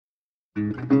Until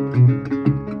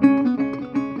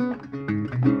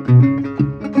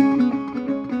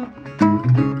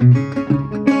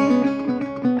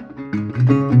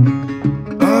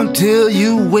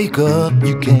you wake up,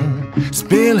 you can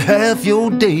spend half your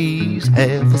days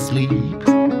half asleep.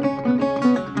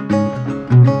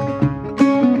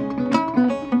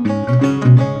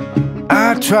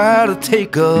 I try to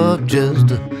take up just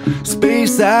the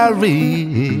space I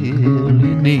really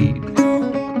need.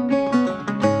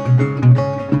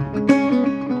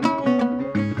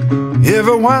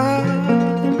 Every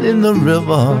wind in the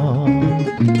river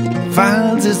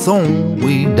finds its own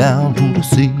way down to the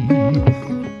sea.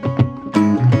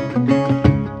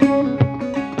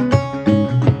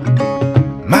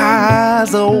 My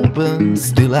eyes are open,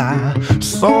 still I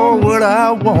saw what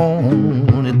I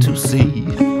wanted to see.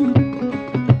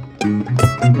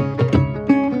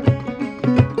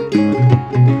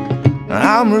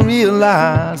 I'm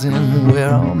realizing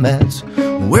where I'm at,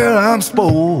 where I'm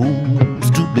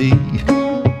supposed to be.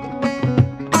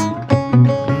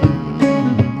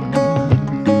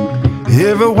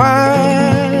 Every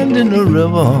wind in the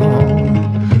river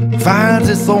finds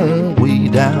its own way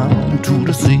down to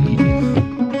the sea.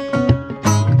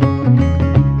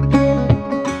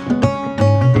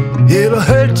 It'll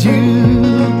hurt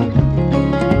you,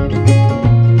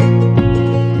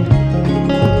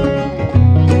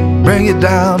 bring you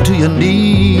down to your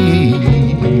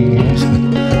knees.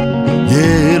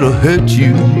 Yeah, it'll hurt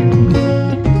you.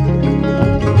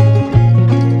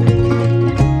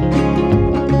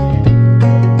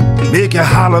 Make you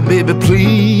holler, baby,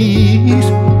 please.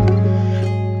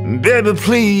 Baby,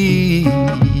 please.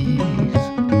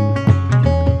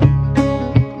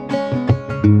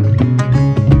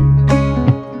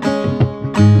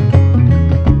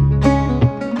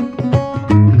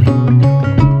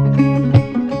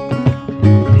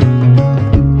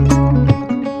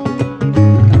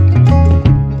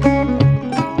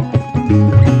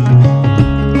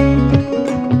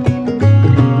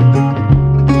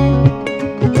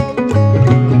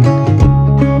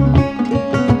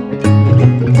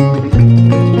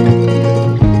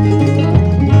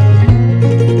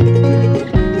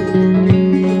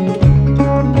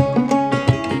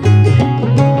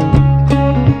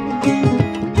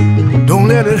 Don't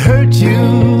let it hurt you,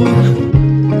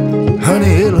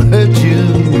 honey, it'll hurt you.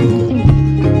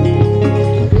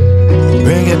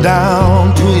 Bring it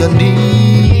down to your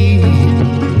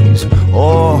knees.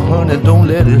 Oh, honey, don't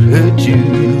let it hurt you.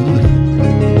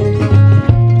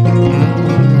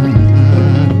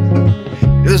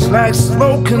 It's like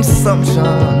slow consumption,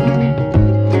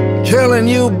 killing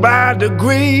you by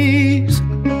degrees.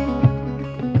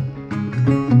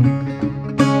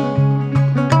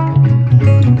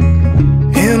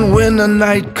 When the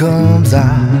night comes,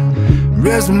 I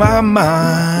rest my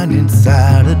mind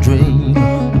inside a dream.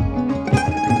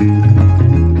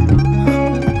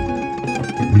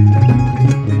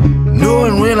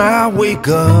 Knowing when I wake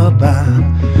up,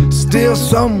 I'm still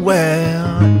somewhere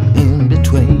in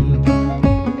between.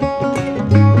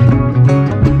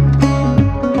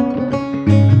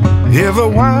 Every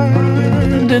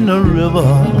wind in the river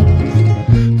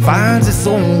finds its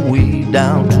own way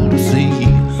down to the sea.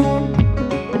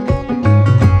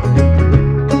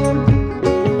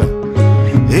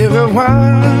 Every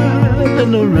wind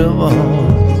in the river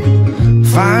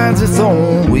finds its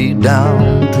own way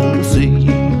down to the sea.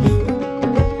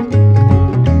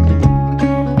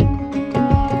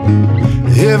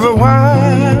 Every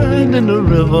wind in the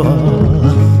river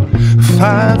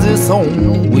finds its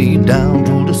own way down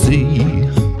to the sea.